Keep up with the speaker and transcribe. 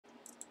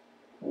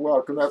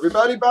Welcome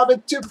everybody, Bob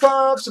at 2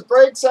 Puffs.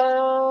 Breaks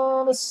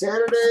on a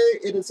Saturday.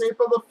 It is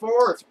April the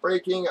 4th.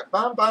 Breaking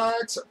Bomb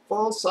Box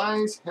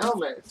full-size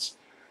helmets.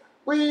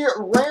 We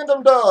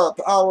randomed up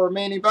our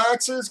remaining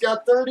boxes.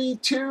 Got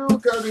 32.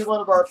 Gonna be one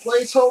of our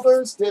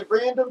placeholders. Did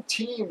random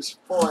teams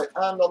for it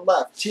on the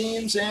left.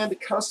 Teams and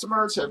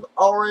customers have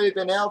already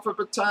been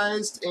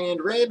alphabetized and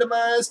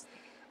randomized.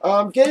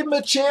 Gave them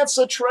a chance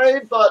to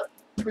trade, but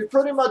we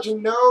pretty much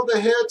know the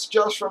hits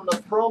just from the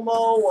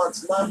promo,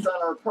 what's left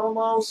on our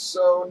promo,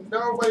 so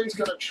nobody's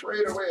going to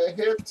trade away a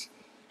hit.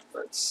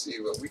 Let's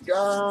see what we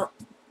got.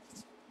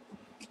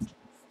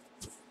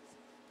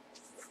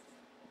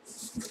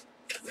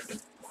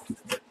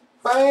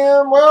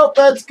 Bam! Well,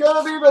 that's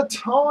going to be the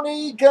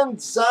Tony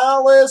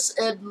Gonzalez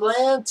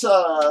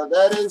Atlanta.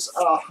 That is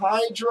a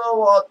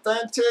Hydro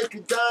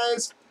Authentic,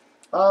 guys.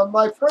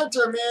 My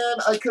printer,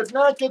 man, I could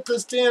not get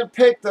this damn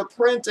pick to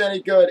print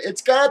any good.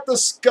 It's got the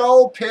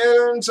skull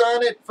patterns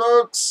on it,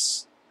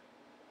 folks.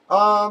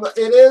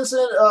 It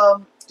isn't,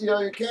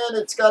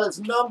 it's got its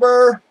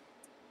number,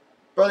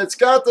 but it's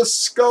got the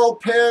skull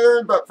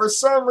pattern, but for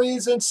some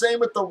reason, same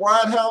with the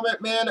wide helmet,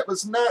 man, it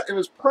was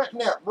printing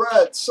that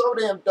red so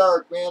damn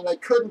dark, man, I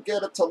couldn't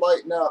get it to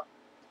lighten up.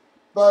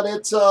 But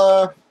it's,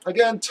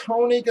 again,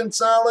 Tony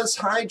Gonzalez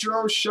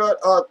Hydro Shut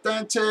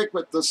Authentic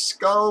with the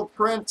skull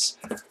prints.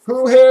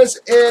 Who has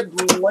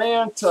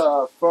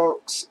Atlanta,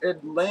 folks?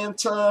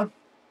 Atlanta.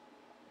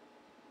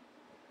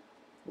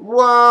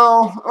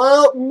 Wow.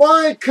 Well,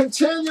 Mike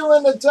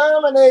continuing to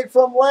dominate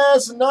from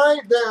last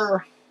night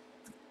there.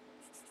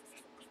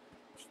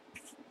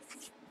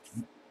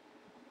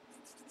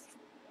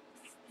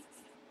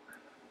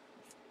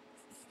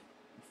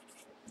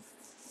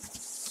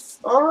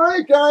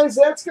 Alright guys,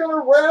 that's going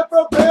to wrap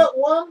up that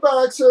one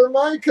boxer.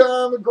 Mike,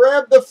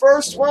 grab the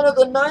first one of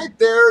the night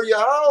there.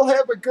 Y'all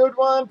have a good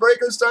one.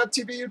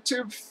 Breakers.tv,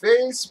 YouTube,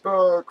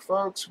 Facebook.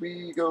 Folks,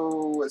 we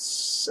go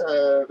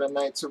 7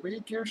 nights a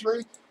week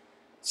usually.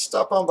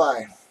 Stop on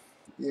by.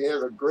 You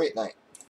have a great night.